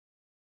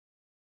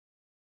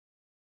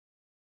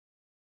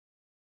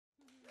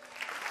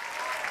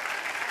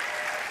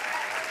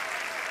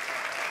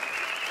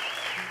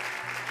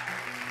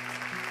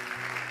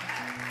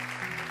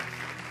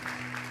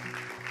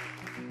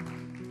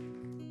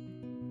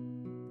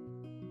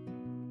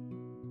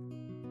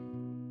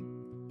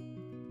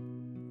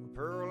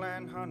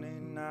and honey,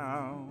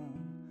 now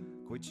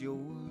quit your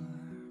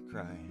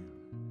crying.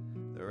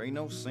 There ain't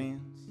no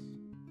sense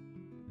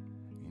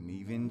in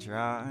even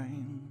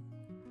trying.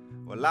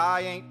 Well,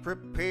 I ain't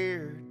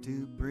prepared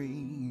to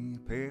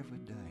prepare for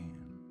dying.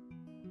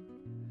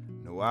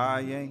 No,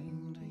 I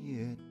ain't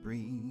yet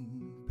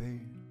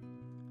prepared.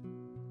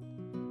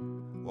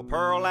 Well,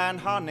 pearl and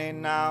honey,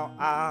 now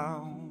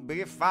I'll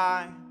be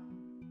fine.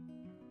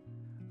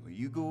 Well,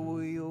 you go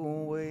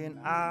your way and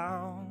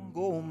I'll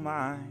go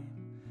mine.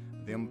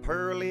 Them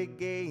pearly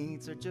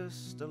gates are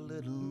just a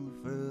little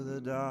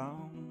further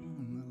down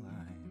the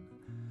line.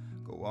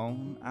 Go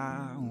on,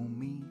 I'll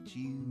meet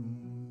you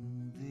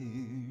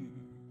there.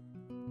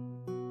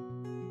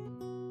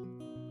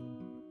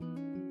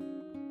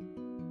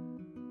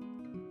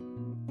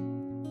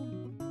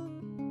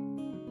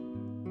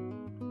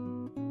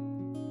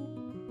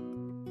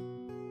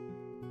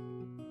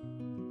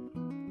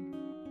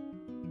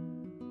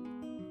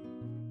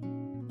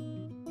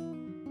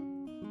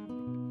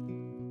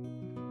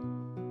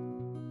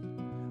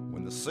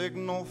 When the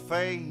signal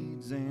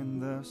fades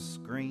and the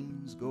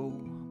screens go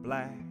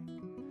black,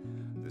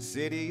 the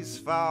cities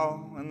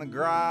fall and the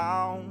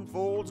ground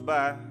folds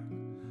back.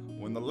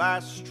 When the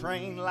last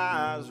train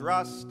lies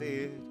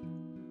rusted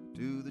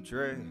to the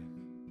track,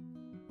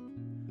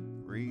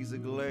 raise a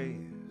glass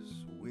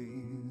with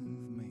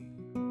me.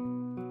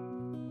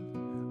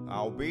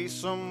 I'll be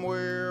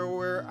somewhere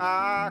where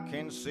I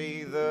can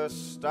see the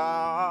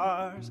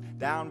stars,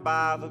 down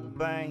by the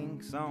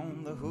banks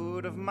on the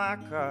hood of my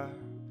car,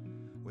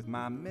 with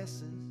my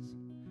missus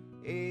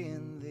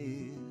in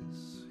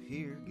this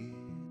here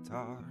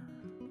guitar.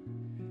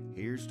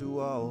 Here's to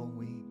all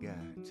we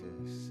got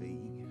to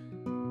see.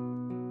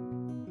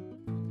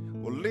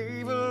 We'll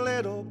leave a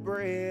little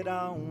bread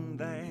on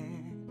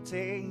that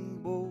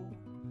table.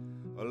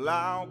 Well,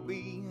 I'll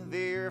be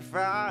there if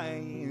I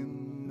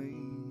am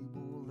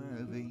able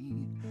to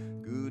be.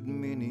 Good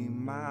many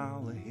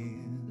mile ahead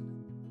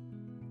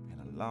and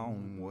a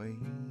long way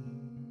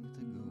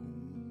to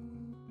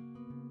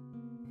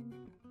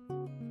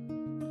go.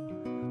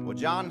 Well,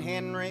 John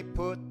Henry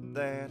put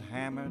that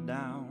hammer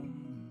down.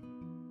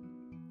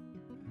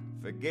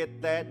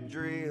 Forget that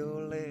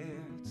drill,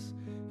 let's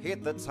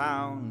hit the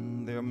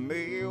town. There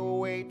may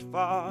wait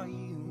for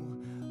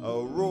you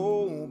a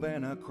robe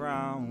and a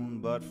crown,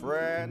 but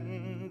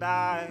friend,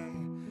 I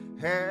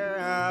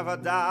have a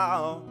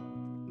doubt.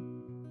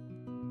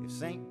 If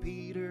St.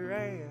 Peter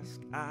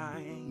asked, I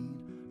ain't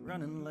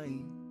running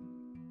late.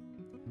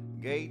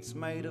 Gates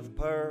made of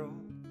pearl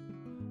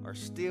are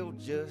still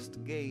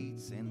just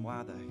gates, and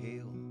why the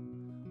hell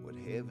would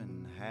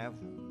heaven have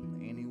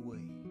them anyway?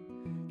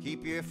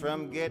 Keep you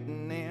from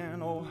getting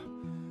in or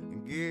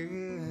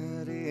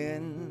get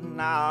in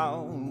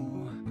now.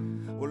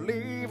 We'll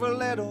leave a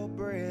little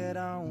bread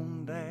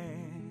on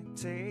that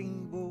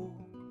table.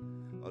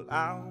 Well,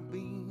 I'll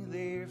be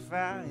there if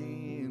I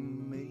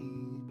am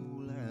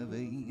able to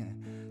be.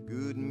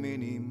 Good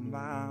many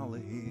mile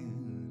ahead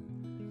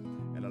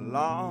and a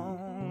long